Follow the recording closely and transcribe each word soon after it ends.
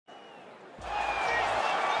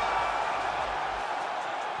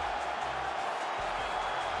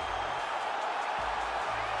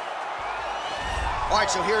All right,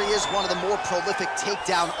 so here he is, one of the more prolific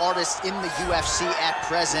takedown artists in the UFC at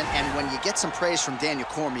present. And when you get some praise from Daniel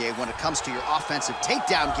Cormier when it comes to your offensive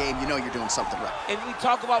takedown game, you know you're doing something right. And we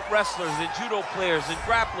talk about wrestlers and judo players and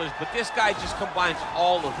grapplers, but this guy just combines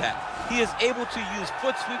all of that. He is able to use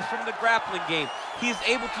foot sweeps from the grappling game. He is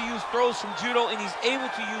able to use throws from judo, and he's able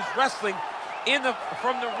to use wrestling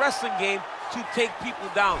from the wrestling game to take people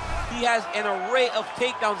down. He has an array of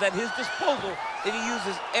takedowns at his disposal, and he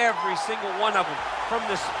uses every single one of them. From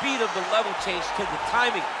the speed of the level change to the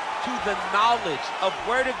timing to the knowledge of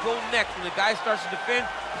where to go next when the guy starts to defend,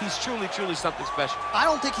 he's truly, truly something special. I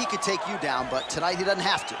don't think he could take you down, but tonight he doesn't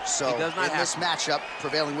have to. So he does not in this matchup,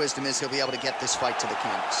 prevailing wisdom is he'll be able to get this fight to the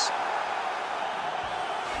canvas.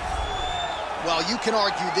 Well, you can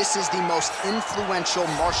argue this is the most influential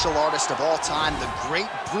martial artist of all time, the great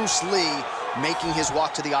Bruce Lee, making his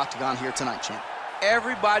walk to the octagon here tonight, champ.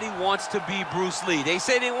 Everybody wants to be Bruce Lee. They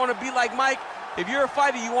say they want to be like Mike. If you're a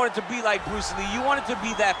fighter, you want it to be like Bruce Lee. You want it to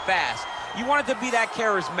be that fast. You want it to be that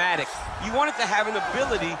charismatic. You want it to have an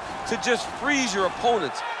ability to just freeze your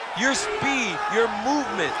opponents. Your speed, your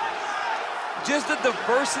movement, just the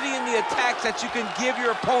diversity in the attacks that you can give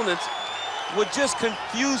your opponents would just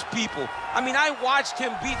confuse people. I mean, I watched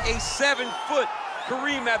him beat a 7-foot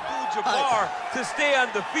Kareem Abdul-Jabbar to stay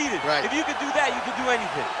undefeated. Right. If you could do that, you could do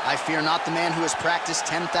anything. I fear not the man who has practiced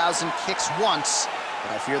 10,000 kicks once,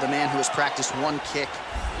 but I fear the man who has practiced one kick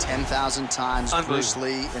 10,000 times. Bruce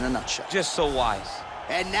Lee in a nutshell. Just so wise.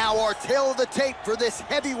 And now our tale of the tape for this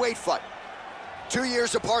heavyweight fight. 2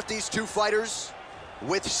 years apart, these two fighters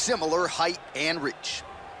with similar height and reach.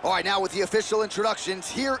 All right, now with the official introductions,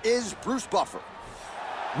 here is Bruce Buffer.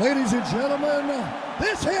 Ladies and gentlemen,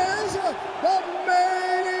 this is the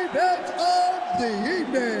main event of the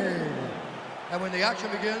evening. And when the action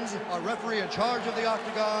begins, our referee in charge of the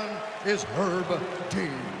octagon is Herb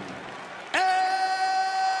Dean. And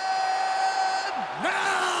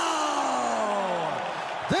now,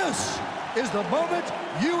 this is the moment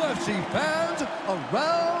UFC fans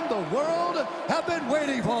around the world have been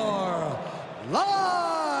waiting for.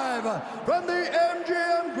 Live from the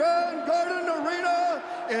MGM Grand Garden Arena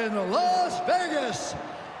in Las Vegas,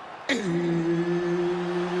 it's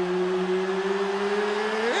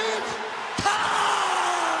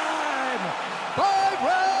time! 5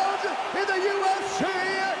 rounds in the UFC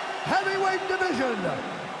heavyweight division.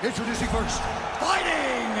 Introducing first,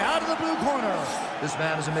 fighting out of the blue corner. This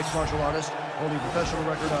man is a mixed martial artist, holding a professional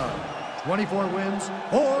record of 24 wins,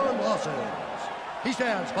 4 losses. He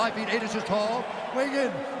stands 5 feet 8 inches tall, weighing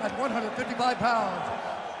in at 155 pounds.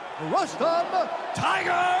 Rustam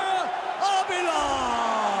Tiger Khabilov.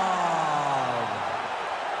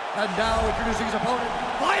 And now introducing his opponent,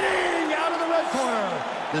 fighting out of the red corner.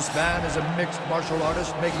 This man is a mixed martial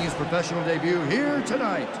artist making his professional debut here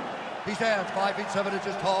tonight. He stands 5 feet 7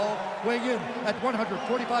 inches tall, weighing in at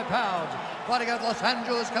 145 pounds. Fighting out of Los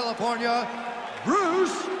Angeles, California,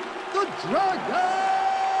 Bruce the Dragon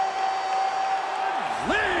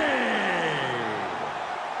Lee!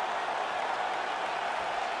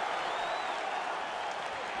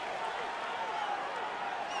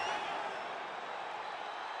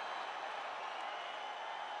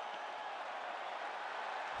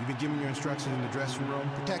 You've been given your instructions in the dressing room.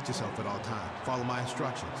 Protect yourself at all times. Follow my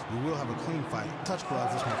instructions. We will have a clean fight. Touch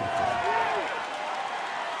gloves, let's make it fair.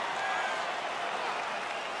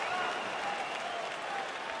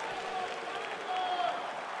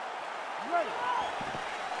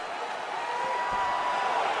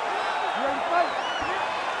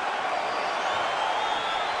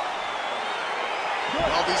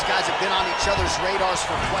 Well, these guys have been on each other's radars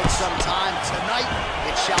for quite some time. Tonight,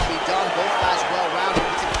 it shall be done. Both guys well-rounded.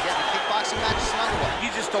 We think again, the kickboxing match is underway. You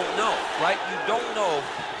just don't know, right? You don't know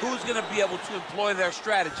who's going to be able to employ their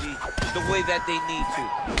strategy the way that they need to.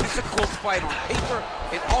 It's a close fight on paper,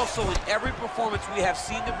 and also in every performance we have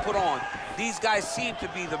seen them put on, these guys seem to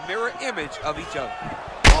be the mirror image of each other.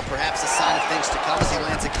 Well, perhaps a sign of things to come as he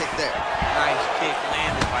lands a kick there. Nice kick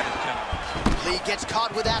landed by the gentleman. Lee gets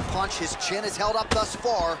caught with that punch. His chin is held up thus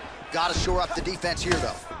far. Got to shore up the defense here,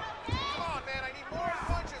 though. Come on, man. I need more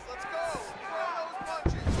punches. Let's go. Throw those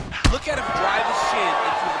punches. Look at him drive his shin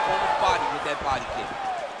into the opponent's body with that body kick.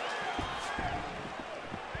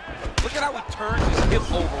 Look at how he turns his hip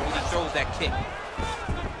over when he throws that kick.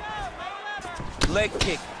 Leg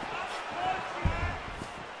kick.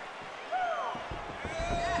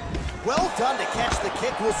 Well done to catch the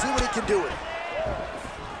kick. We'll see what he can do with it.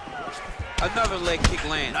 Another leg kick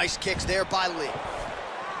lands. Nice kicks there by Lee.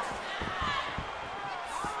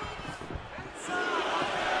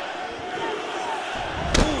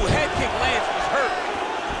 Ooh, head kick lands, was hurt.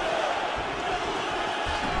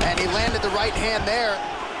 And he landed the right hand there.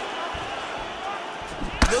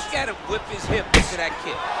 Look at him whip his hip into that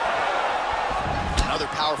kick. Another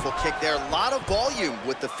powerful kick there. A lot of volume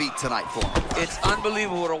with the feet tonight for him. It's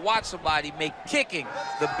unbelievable to watch somebody make kicking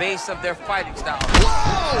the base of their fighting style.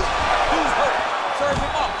 Whoa! Who's hurt? Serve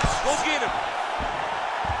him up. Go get him.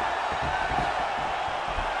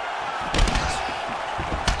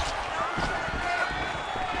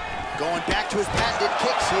 Going back to his patented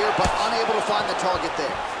kicks here, but unable to find the target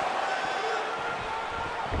there.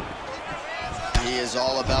 He is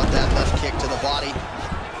all about that left kick to the body.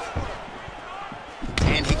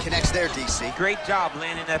 And he connects there, DC. Great job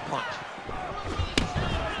landing that punch.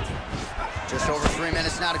 Just over 3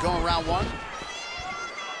 minutes now to go in round one.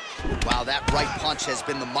 Wow, that right punch has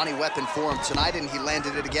been the money weapon for him tonight, and he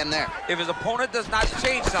landed it again there. If his opponent does not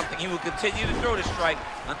change something, he will continue to throw the strike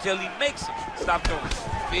until he makes him stop throwing.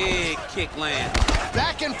 Big kick land.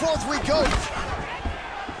 Back and forth we go.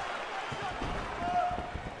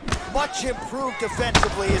 Much improved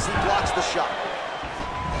defensively as he blocks the shot.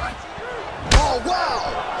 Oh, wow!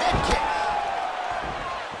 Head kick.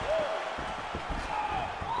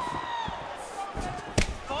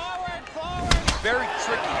 Forward, forward. Very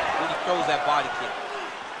tricky when he throws that body kick.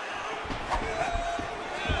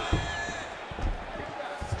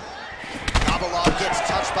 Khabilov gets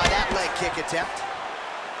touched by that leg kick attempt.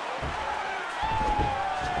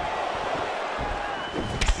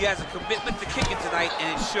 He has a commitment to kicking tonight,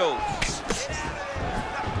 and it shows.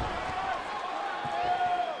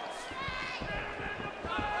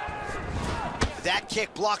 That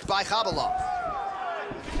kick blocked by Khabilov.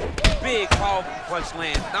 Big, powerful punch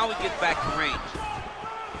lands. Now he gets back to range.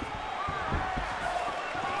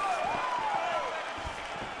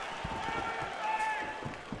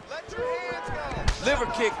 Let your hands go. Liver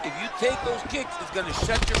kick, if you take those kicks, it's going to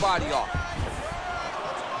shut your body off.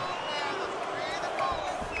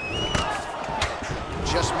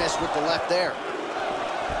 Just missed with the left there.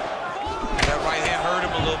 That right hand hurt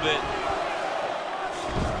him a little bit.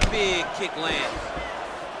 Big kick lands.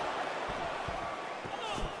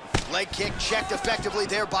 Leg kick checked effectively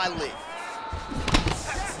there by Lee.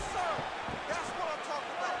 That's what I'm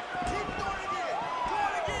talking about. Keep doing it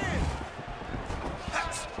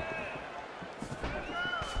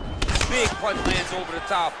again. Big punch lands over the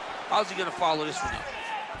top. How's he going to follow this one up?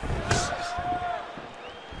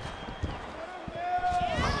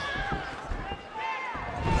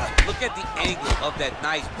 Look at the angle of that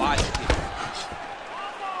nice body kick.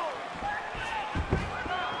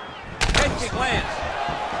 Head kick lands.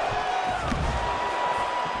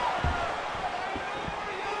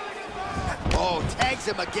 Oh, tags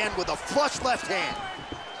him again with a flush left hand.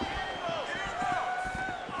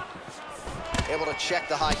 Able to check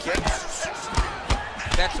the high kick.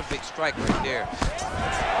 That's a big strike right there.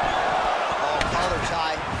 Oh, collar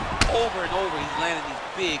tie. Over and over, he's landing these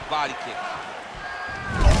big body kicks.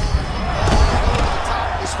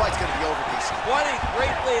 This fight's gonna be over, DC. What a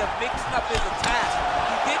great way of mixing up his attack.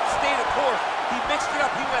 He didn't stay the course. He mixed it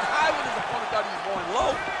up. He went high when his opponent thought he was going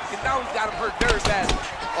low, and now he's got him hurt very badly.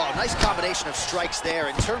 Oh, nice combination of strikes there.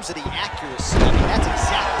 In terms of the accuracy, I mean, that's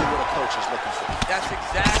exactly what a coach is looking for. That's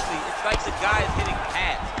exactly. It's like the guy is hitting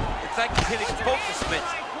pads. It's like he's hitting poker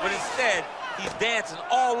smiths, but instead, he's dancing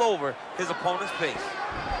all over his opponent's face.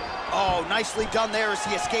 Oh, nicely done there as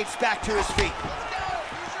he escapes back to his feet.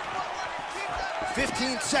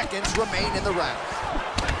 15 seconds remain in the round.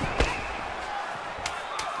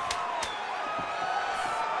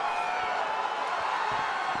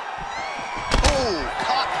 Oh,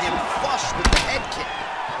 caught him flush with the head kick.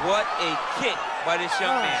 What a kick by this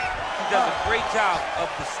young man. He does a great job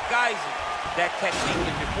of disguising that technique,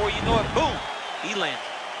 and before you know it, boom, he lands.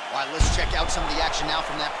 All right, let's check out some of the action now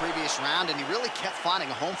from that previous round, and he really kept finding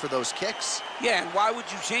a home for those kicks. Yeah, and why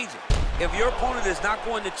would you change it? If your opponent is not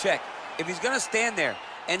going to check, if he's going to stand there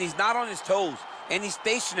and he's not on his toes and he's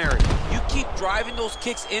stationary, you keep driving those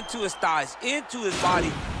kicks into his thighs, into his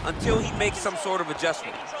body until he makes some sort of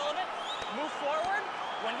adjustment. Take control of it, move forward.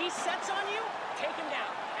 When he sets on you, take him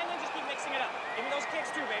down. And then just keep mixing it up. Give me those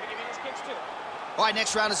kicks too, baby. Give me those kicks too. All right,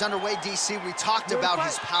 next round is underway, DC. We talked about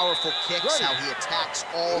his powerful kicks, how he attacks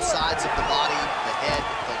all sides of the body, the head,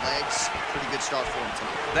 the legs. Pretty good start for him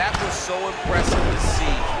tonight. That was so impressive to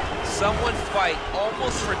see. Someone fight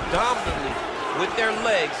almost predominantly with their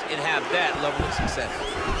legs and have that level of success.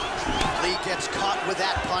 Lee gets caught with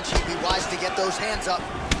that punch. He'd be wise to get those hands up.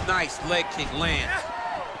 Nice leg kick lands.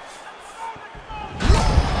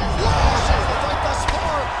 Since the fight thus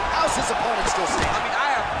far, how's his opponent still I standing? mean, I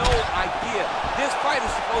have no idea. This fight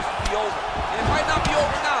is supposed to be over. And it might not be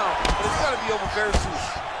over now, but it's going to be over very soon.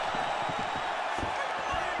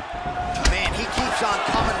 Man, he keeps keeps on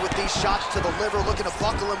coming with these shots to the liver, looking to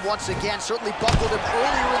buckle him once again. Certainly buckled him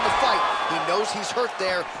earlier in the fight. He knows he's hurt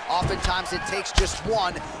there. Oftentimes it takes just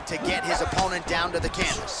one to get his opponent down to the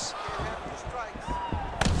canvas.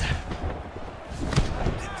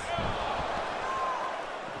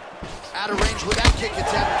 Out of range with that kick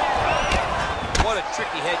attempt. What a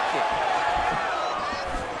tricky head kick.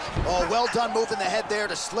 Oh, well done moving the head there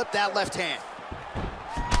to slip that left hand.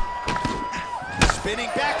 Spinning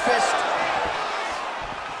back fist.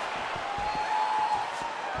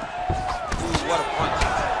 Ooh, what a punch.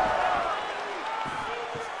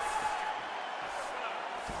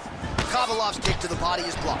 Khabilov's kick to the body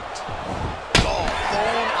is blocked. Oh,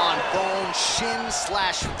 bone on bone, shin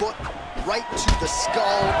slash foot, right to the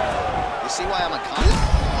skull. You see why I'm a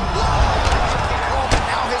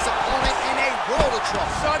now his opponent in a world of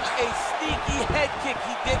trouble. Such a sneaky head kick.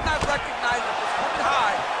 He did not recognize it was coming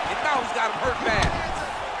high, and now he's got him hurt bad.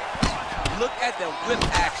 Look at the whip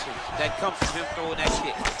action that comes from him throwing that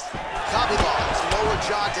kick. Khabilov's lower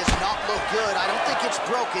jaw does not look good. I don't think it's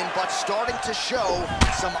broken, but starting to show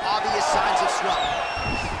some obvious signs of swelling.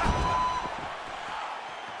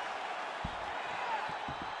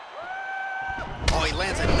 Oh, he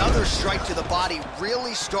lands another strike to the body,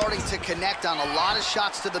 really starting to connect on a lot of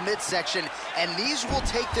shots to the midsection, and these will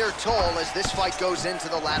take their toll as this fight goes into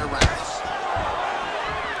the latter rounds.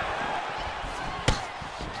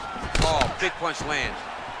 Oh, big punch lands.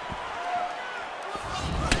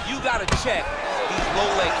 You gotta check these low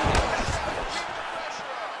leg kicks.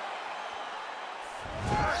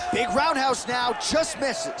 Big roundhouse now, just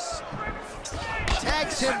misses.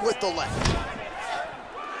 Tags him with the left.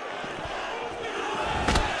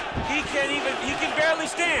 He can barely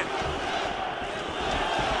stand.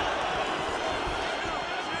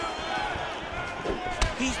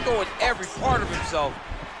 He's throwing every part of himself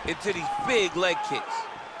into these big leg kicks.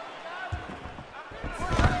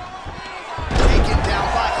 Taken down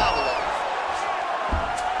by Khabilov.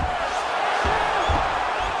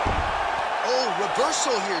 Oh,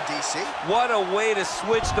 reversal here, DC. What a way to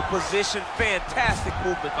switch the position. Fantastic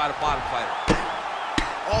movement by the bottom fighter.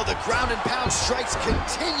 Oh, the ground and pound strikes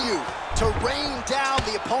continue to rain down.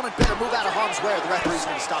 The opponent better move out of harm's way or the referee's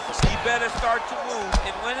going to stop this. He better start to move,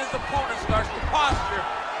 and when his opponent starts to posture,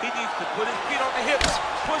 he needs to put his feet on the hips,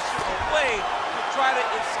 push him away to try to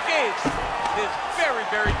escape this very,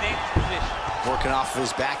 very dangerous position. Working off of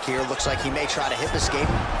his back here. Looks like he may try to hip escape.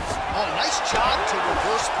 Oh, nice job to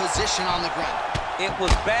reverse position on the ground. It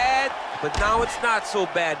was bad, but now it's not so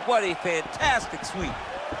bad. What a fantastic sweep.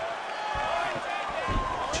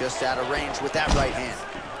 Just out of range with that right hand.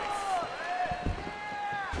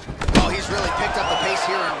 Oh, he's really picked up the pace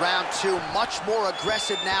here in round two. Much more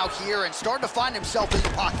aggressive now here and starting to find himself in the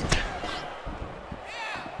pocket.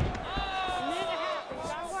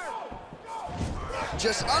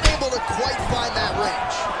 Just unable to quite find that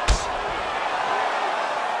range.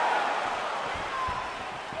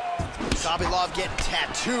 Khabilov getting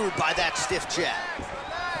tattooed by that stiff jab.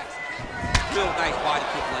 Real nice body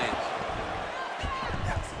kick lands.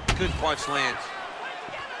 Good punch lands.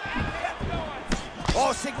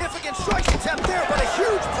 Oh, significant strike attempt there, but a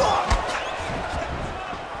huge block.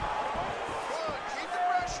 Keep the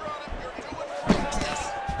pressure on him. You're doing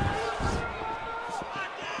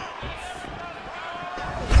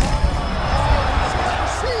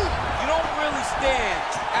You don't really stand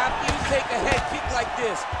after you take a head kick like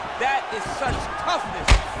this. That is such toughness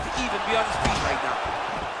to even be on his feet right now.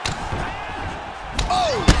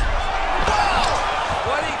 Oh! Wow!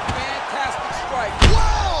 What a fantastic strike.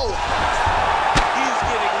 Wow! He's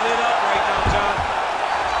getting lit up right now, John.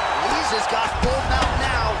 Lee's has got full mount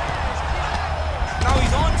now. Now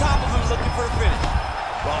he's on top of him looking for a finish.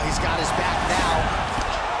 Well, he's got his back now.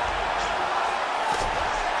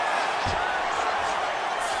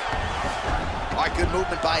 All right, good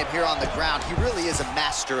movement by him here on the ground. He really is a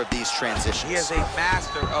master of these transitions. He is a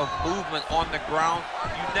master of movement on the ground.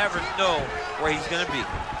 You never know where he's going to be.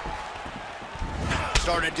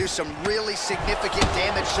 Starting to do some really significant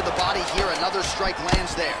damage to the body here. Another strike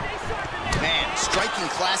lands there. Man, striking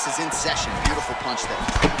class is in session. Beautiful punch there.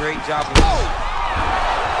 Great job. Oh!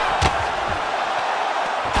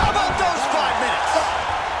 How about those 5 minutes?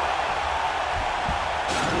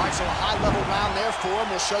 All right, so a high-level round there for him.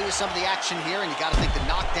 We'll show you some of the action here, and you got to think the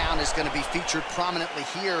knockdown is going to be featured prominently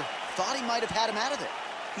here. Thought he might have had him out of there.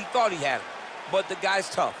 He thought he had him, but the guy's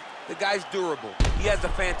tough. The guy's durable. He has a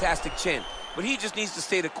fantastic chin, but he just needs to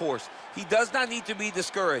stay the course. He does not need to be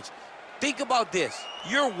discouraged. Think about this.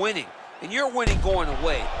 You're winning, and you're winning going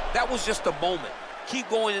away. That was just a moment. Keep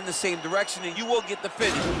going in the same direction, and you will get the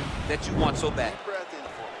finish that you want so bad. breath in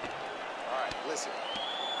for me. All right, listen.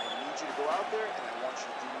 I need you to go go out there, and I want you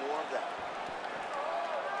to do more of that.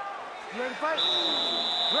 You ready to fight?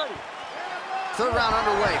 Ready. Third round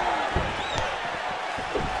underway.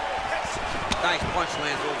 Nice punch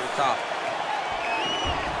lands over the top.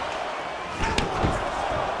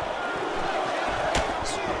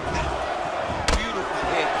 Beautiful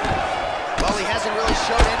hit. Well, he hasn't really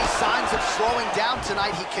shown any signs of slowing down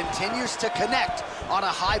tonight. He continues to connect on a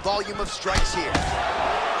high volume of strikes here.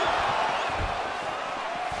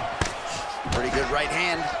 Pretty good right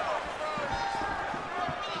hand.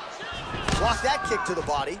 Block that kick to the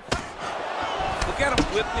body. Look at him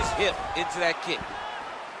whip his hip into that kick.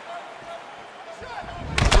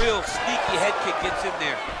 Real sneaky head kick gets in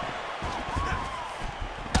there.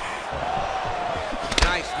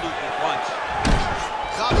 Nice looping punch.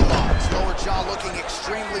 Khabilov's lower jaw looking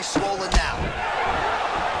extremely swollen now.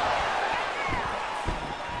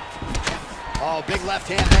 Oh, big left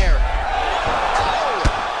hand there. Oh!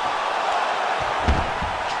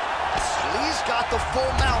 Lee's got the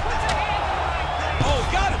full mount. Oh,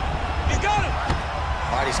 got him! He's got him!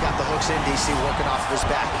 All right, he's got the hooks in, DC, working off of his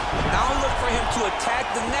back. Now look for him to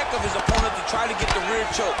attack the neck of his opponent to try to get the rear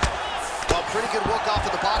choke. Well, pretty good work off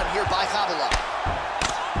of the bottom here by Khabilov.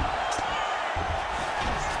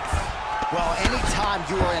 Well, anytime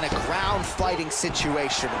you are in a ground fighting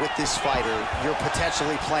situation with this fighter, you're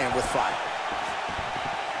potentially playing with fire.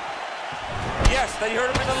 Yes, they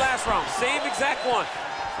heard him in the last round. Same exact one.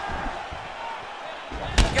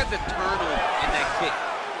 Look at the turnover in that kick.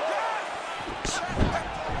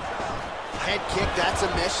 Head kick, that's a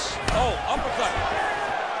miss. Oh, uppercut.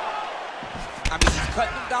 I mean, he's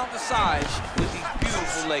cutting him down the side with these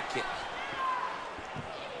beautiful leg kicks.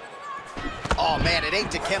 Oh, man, it ain't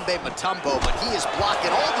Dikembe Mutombo, but he is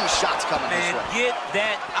blocking all these shots coming this Man, way. get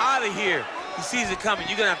that out of here. He sees it coming.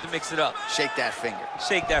 You're going to have to mix it up. Shake that finger.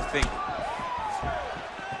 Shake that finger.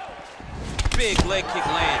 Big leg kick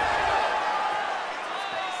land.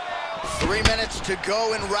 3 minutes to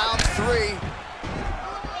go in round 3.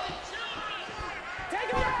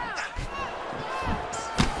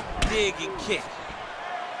 Dig and kick.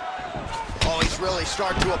 Oh, he's really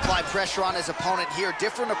starting to apply pressure on his opponent here.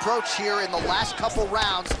 Different approach here in the last couple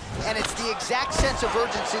rounds, and it's the exact sense of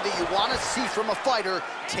urgency that you want to see from a fighter.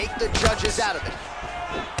 Take the judges out of it.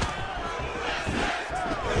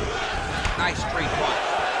 Nice straight punch.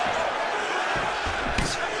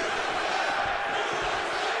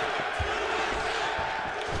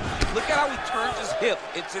 Look at how he turns his hip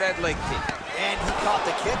into that leg kick. And he caught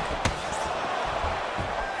the kick.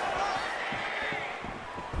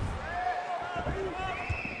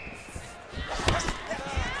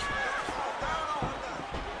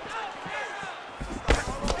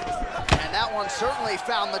 And that one certainly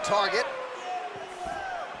found the target.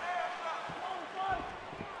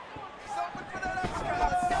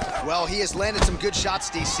 Well, he has landed some good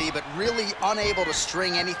shots, DC, but really unable to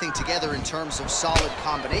string anything together in terms of solid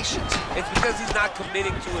combinations. It's because he's not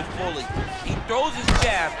committing to it fully. He throws his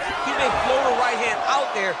jab. He may float a right hand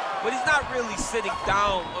out there, but he's not really sitting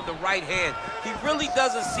down on the right hand. He really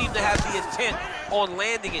doesn't seem to have the intent on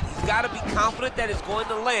landing it. He's got to be confident that it's going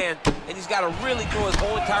to land, and he's got to really throw his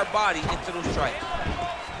whole entire body into those strikes.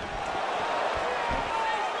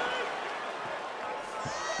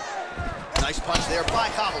 Nice punch there by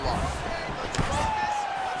Khabilov.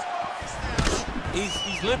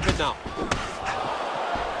 He's limping now.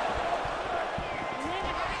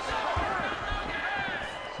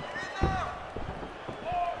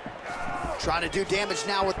 Trying to do damage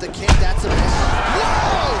now with the kick. That's a miss.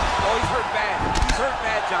 Whoa! Oh, he's hurt bad. He's hurt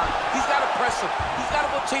bad, John. He's got to press him. He's got to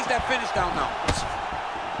go chase that finish down now.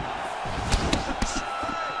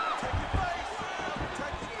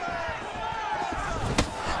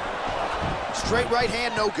 Straight right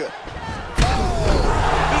hand, no good. He's in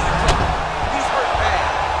trouble. He's hurt bad.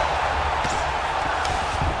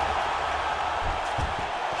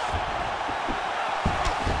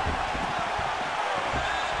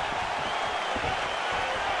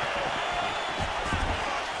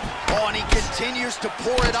 Oh, and he continues to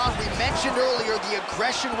pour it on. We mentioned earlier the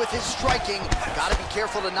aggression with his striking. Got to be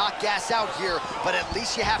careful to not gas out here, but at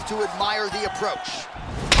least you have to admire the approach.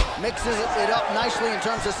 Mixes it up nicely in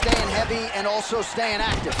terms of staying heavy and also staying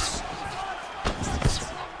active.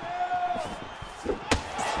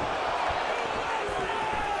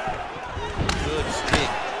 Good stick.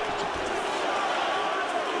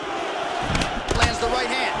 Lands the right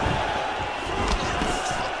hand.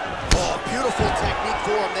 Oh, beautiful technique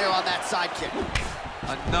for him there on that side kick.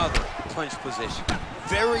 Another clinch position.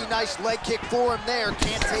 Very nice leg kick for him there.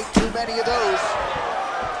 Can't take too many of those.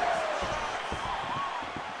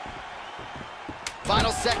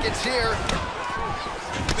 Final seconds here.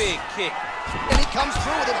 big kick. And he comes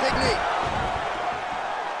through with a big knee.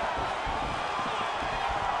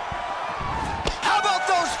 How about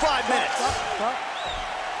those 5 minutes? All right,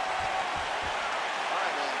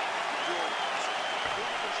 man. You're doing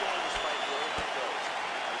control this fight wherever it goes.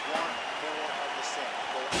 I want more of the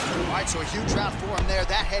same. All right, so a huge round for him there.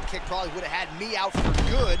 That head kick probably would have had me out for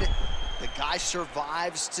good. The guy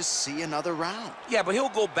survives to see another round. Yeah, but he'll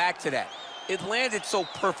go back to that. It landed so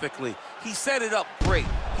perfectly. He set it up great.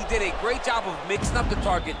 He did a great job of mixing up the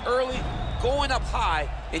target early, going up high,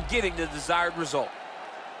 and getting the desired result.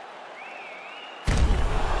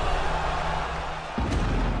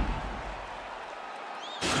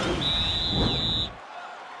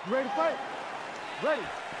 Ready to fight? Ready.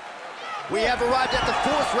 We have arrived at the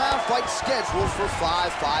 4th round fight scheduled for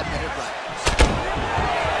 5 5-minute rounds.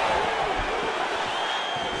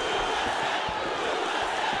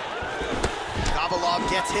 Khabilov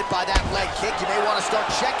gets hit by that leg kick. You may want to start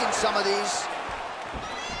checking some of these.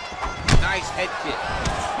 Nice head kick.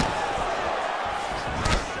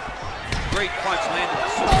 Great punch landed.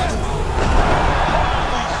 Holy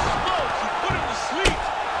smokes, he put him to sleep.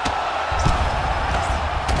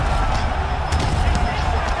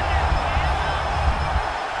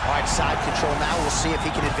 All right, side control now. We'll see if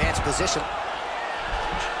he can advance position.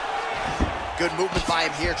 Good movement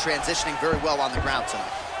by him here, transitioning very well on the ground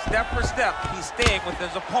tonight. Step for step, he's staying with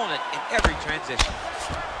his opponent in every transition.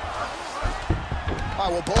 All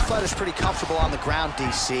right, well, both fighters pretty comfortable on the ground,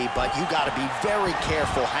 DC, but you got to be very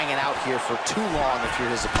careful hanging out here for too long if you're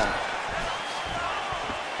his opponent.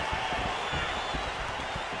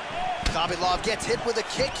 Khabilov gets hit with a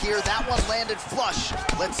kick here. That one landed flush.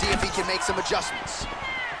 Let's see if he can make some adjustments.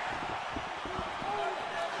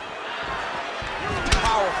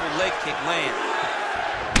 Powerful leg kick land.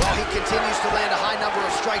 Well, he continues to land a high number of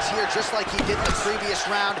strikes here, just like he did in the previous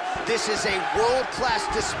round. This is a world-class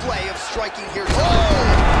display of striking here. Oh!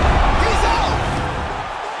 He's out!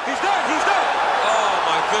 He's done, he's done! Oh,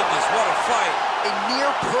 my goodness, what a fight. A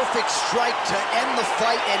near-perfect strike to end the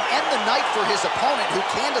fight and end the night for his opponent, who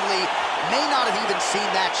candidly may not have even seen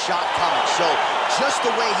that shot coming. So, just the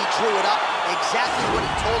way he drew it up, exactly what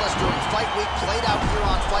he told us during fight week, played out here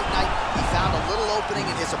on fight night. He found a little opening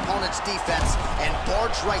in his opponent's defense and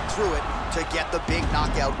barged right through it to get the big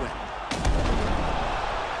knockout win.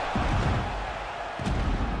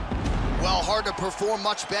 Well, hard to perform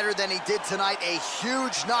much better than he did tonight. A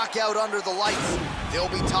huge knockout under the lights. They'll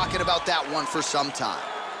be talking about that one for some time.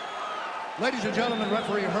 Ladies and gentlemen,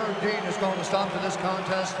 referee Herb Dean is going to stop to this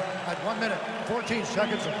contest at 1 minute, 14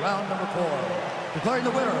 seconds of round number 4. Declaring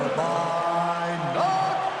the winner by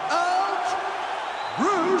knockout,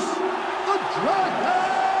 Bruce the Dragon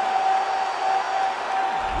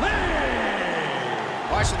Lee!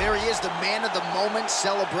 All right, so there he is, the man of the moment,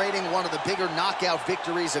 celebrating one of the bigger knockout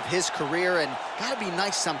victories of his career. And gotta be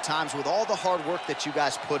nice sometimes with all the hard work that you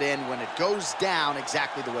guys put in when it goes down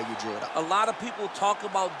exactly the way you drew it up. A lot of people talk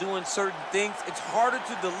about doing certain things. It's harder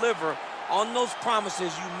to deliver on those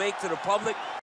promises you make to the public.